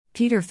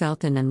Peter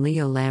Felton and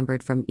Leo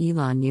Lambert from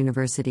Elon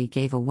University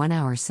gave a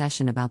 1-hour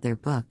session about their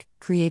book,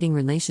 Creating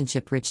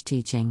Relationship-Rich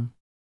Teaching.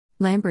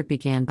 Lambert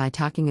began by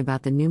talking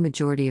about the new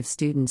majority of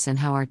students and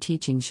how our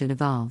teaching should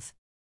evolve.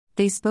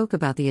 They spoke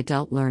about the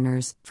adult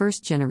learners,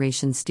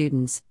 first-generation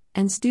students,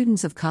 and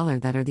students of color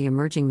that are the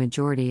emerging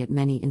majority at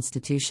many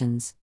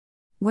institutions.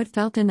 What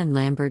Felton and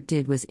Lambert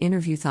did was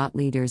interview thought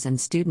leaders and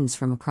students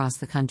from across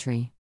the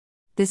country.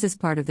 This is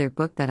part of their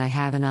book that I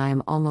have and I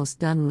am almost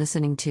done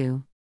listening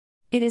to.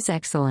 It is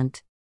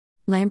excellent.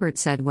 Lambert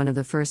said one of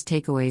the first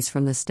takeaways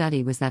from the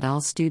study was that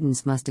all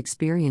students must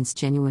experience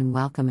genuine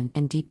welcome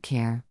and deep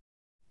care.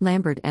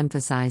 Lambert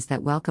emphasized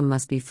that welcome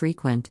must be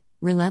frequent,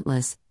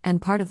 relentless,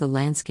 and part of the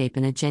landscape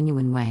in a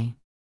genuine way.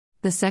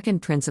 The second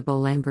principle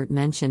Lambert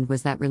mentioned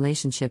was that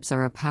relationships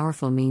are a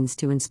powerful means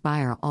to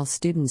inspire all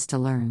students to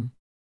learn.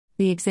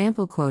 The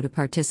example quote a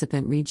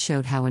participant read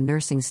showed how a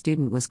nursing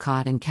student was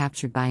caught and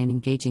captured by an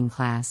engaging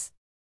class.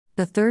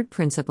 The third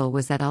principle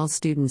was that all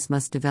students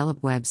must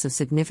develop webs of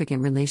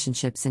significant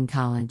relationships in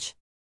college.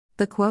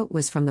 The quote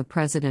was from the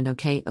president of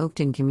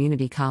Oakton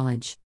Community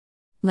College.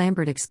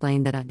 Lambert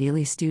explained that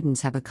ideally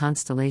students have a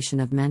constellation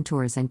of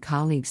mentors and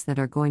colleagues that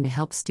are going to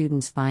help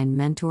students find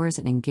mentors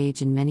and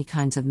engage in many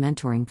kinds of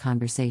mentoring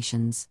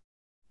conversations.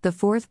 The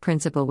fourth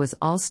principle was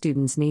all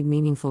students need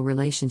meaningful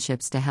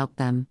relationships to help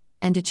them,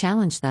 and to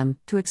challenge them,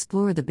 to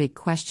explore the big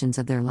questions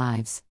of their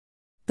lives.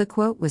 The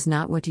quote was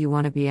not what do you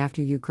want to be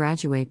after you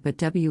graduate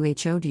but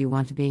who do you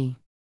want to be.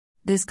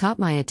 This caught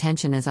my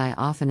attention as I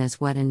often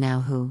as what and now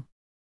who.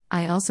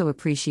 I also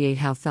appreciate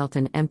how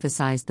Felton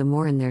emphasized the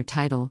more in their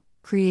title,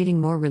 creating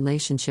more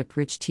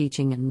relationship-rich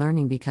teaching and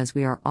learning because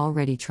we are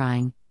already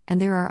trying, and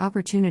there are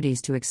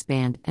opportunities to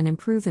expand and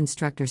improve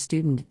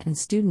instructor-student and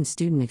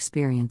student-student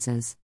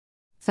experiences.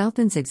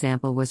 Felton's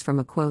example was from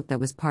a quote that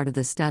was part of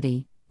the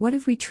study, "What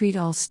if we treat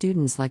all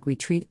students like we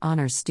treat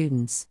honors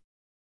students?"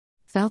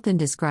 Felton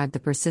described the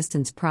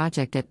Persistence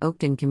Project at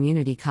Oakton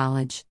Community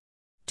College.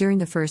 During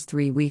the first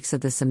 3 weeks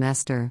of the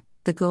semester,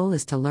 the goal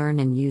is to learn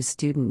and use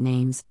student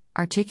names,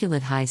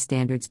 articulate high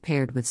standards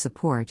paired with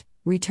support,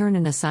 return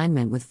an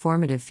assignment with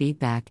formative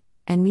feedback,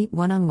 and meet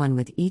one-on-one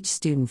with each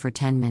student for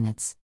 10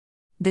 minutes.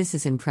 This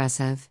is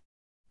impressive.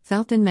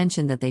 Felton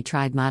mentioned that they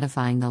tried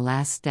modifying the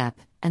last step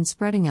and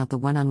spreading out the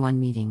one-on-one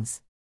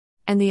meetings.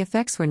 And the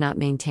effects were not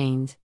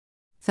maintained.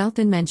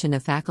 Felton mentioned a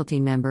faculty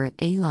member at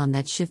Elon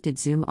that shifted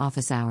Zoom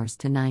office hours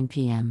to 9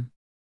 p.m.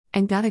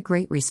 and got a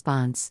great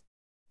response.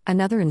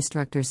 Another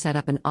instructor set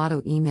up an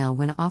auto email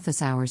when office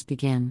hours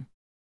begin.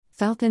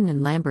 Felton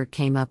and Lambert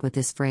came up with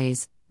this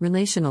phrase,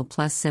 relational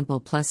plus simple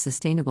plus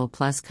sustainable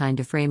plus kind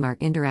to frame our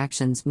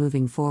interactions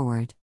moving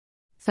forward.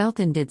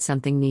 Felton did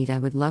something neat I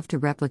would love to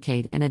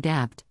replicate and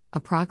adapt,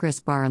 a progress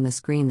bar on the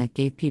screen that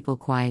gave people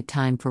quiet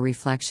time for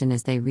reflection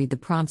as they read the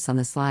prompts on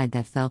the slide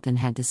that Felton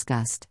had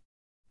discussed.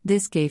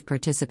 This gave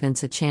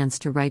participants a chance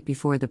to write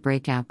before the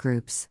breakout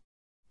groups.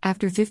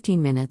 After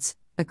 15 minutes,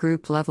 a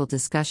group-level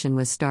discussion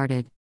was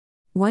started.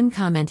 One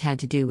comment had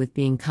to do with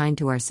being kind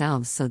to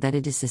ourselves so that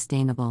it is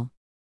sustainable.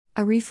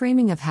 A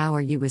reframing of how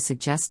are you was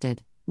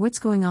suggested, what's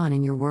going on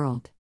in your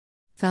world?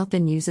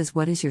 Felton uses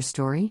what is your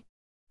story?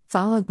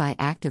 Followed by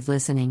active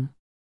listening.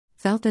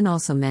 Felton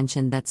also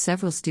mentioned that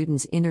several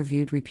students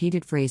interviewed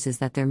repeated phrases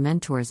that their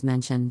mentors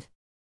mentioned.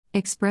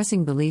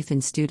 Expressing belief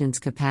in students'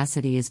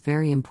 capacity is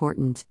very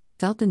important,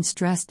 Felton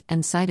stressed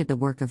and cited the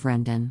work of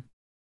Rendon.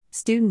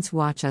 Students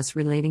watch us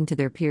relating to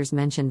their peers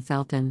mentioned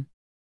Felton.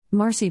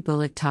 Marcy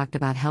Bullock talked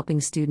about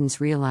helping students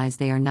realize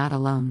they are not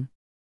alone.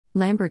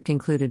 Lambert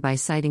concluded by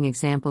citing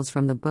examples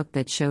from the book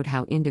that showed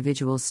how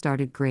individuals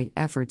started great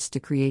efforts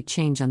to create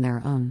change on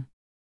their own.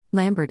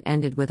 Lambert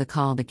ended with a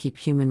call to keep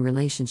human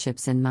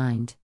relationships in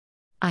mind.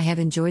 I have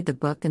enjoyed the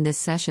book and this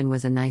session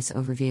was a nice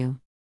overview.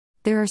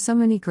 There are so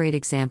many great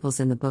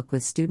examples in the book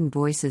with student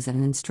voices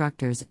and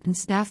instructors and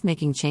staff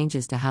making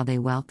changes to how they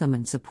welcome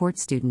and support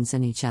students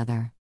and each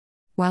other.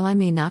 While I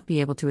may not be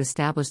able to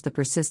establish the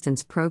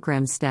persistence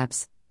program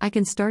steps, I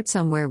can start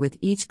somewhere with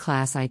each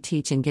class I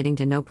teach and getting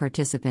to know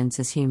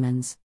participants as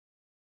humans.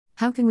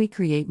 How can we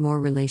create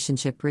more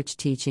relationship-rich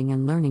teaching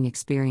and learning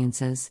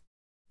experiences?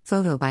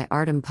 Photo by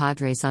Artem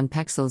Padres on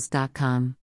Pexels.com.